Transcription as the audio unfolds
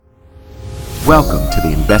Welcome to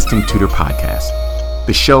the Investing Tutor Podcast,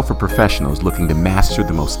 the show for professionals looking to master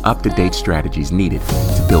the most up-to-date strategies needed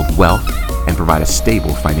to build wealth and provide a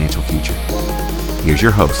stable financial future. Here's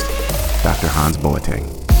your host, Dr. Hans Boateng.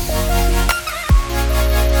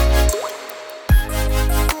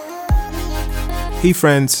 Hey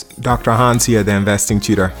friends, Dr. Hans here, the Investing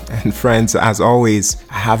Tutor. And friends, as always,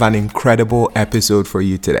 I have an incredible episode for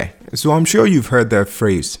you today. So I'm sure you've heard the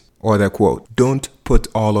phrase or the quote, don't put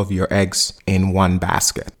all of your eggs in one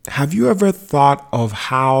basket. Have you ever thought of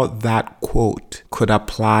how that quote could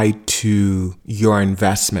apply to your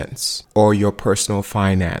investments or your personal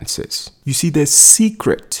finances? You see, the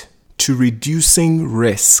secret to reducing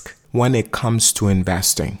risk when it comes to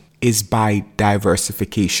investing is by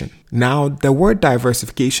diversification. Now, the word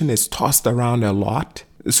diversification is tossed around a lot,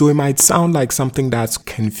 so it might sound like something that's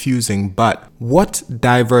confusing, but what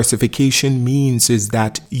diversification means is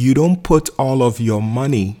that you don't put all of your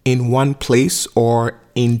money in one place or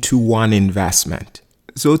into one investment.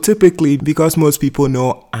 So typically, because most people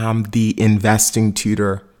know I'm the investing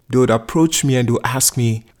tutor, they would approach me and they would ask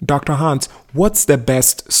me, Dr. Hans, what's the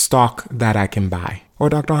best stock that I can buy? Or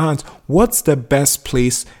Dr. Hans, what's the best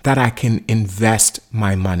place that I can invest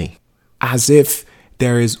my money? As if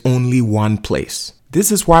there is only one place. This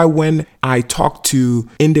is why when I talk to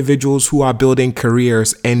individuals who are building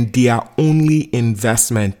careers and their only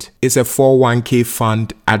investment is a 401k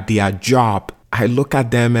fund at their job, I look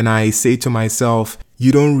at them and I say to myself,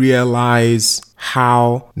 you don't realize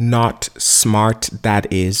how not smart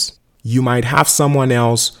that is. You might have someone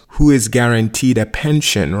else who is guaranteed a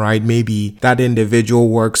pension, right? Maybe that individual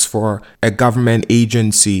works for a government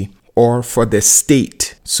agency or for the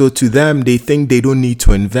state. So to them, they think they don't need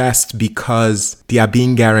to invest because they are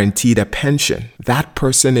being guaranteed a pension. That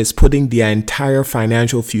person is putting their entire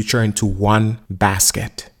financial future into one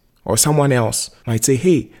basket. Or someone else might say,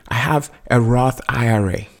 hey, I have a Roth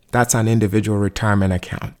IRA. That's an individual retirement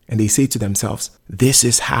account. And they say to themselves, this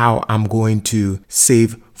is how I'm going to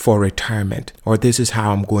save for retirement, or this is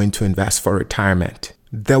how I'm going to invest for retirement.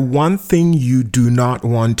 The one thing you do not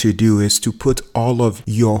want to do is to put all of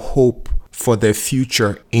your hope for the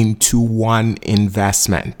future into one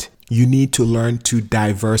investment. You need to learn to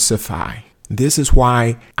diversify. This is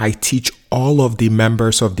why I teach all of the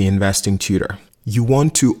members of the Investing Tutor. You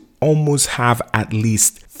want to almost have at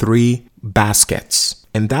least 3 baskets,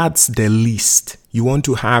 and that's the least. You want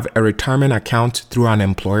to have a retirement account through an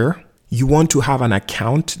employer. You want to have an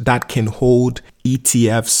account that can hold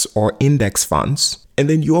ETFs or index funds. And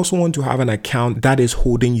then you also want to have an account that is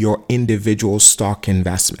holding your individual stock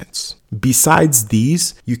investments. Besides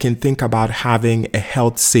these, you can think about having a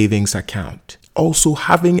health savings account. Also,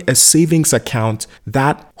 having a savings account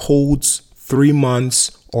that holds 3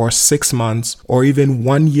 months or 6 months or even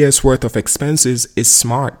 1 year's worth of expenses is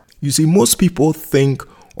smart. You see, most people think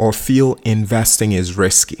or feel investing is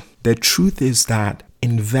risky. The truth is that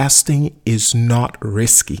investing is not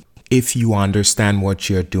risky if you understand what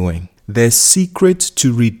you're doing. The secret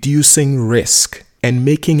to reducing risk and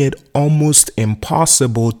making it almost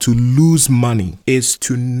impossible to lose money is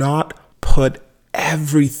to not put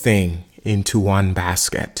everything into one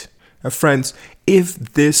basket. Friends, if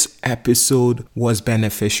this episode was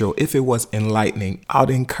beneficial, if it was enlightening, I'd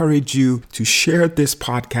encourage you to share this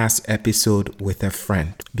podcast episode with a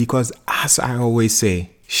friend. Because as I always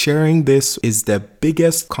say, sharing this is the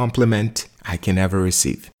biggest compliment I can ever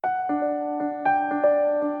receive.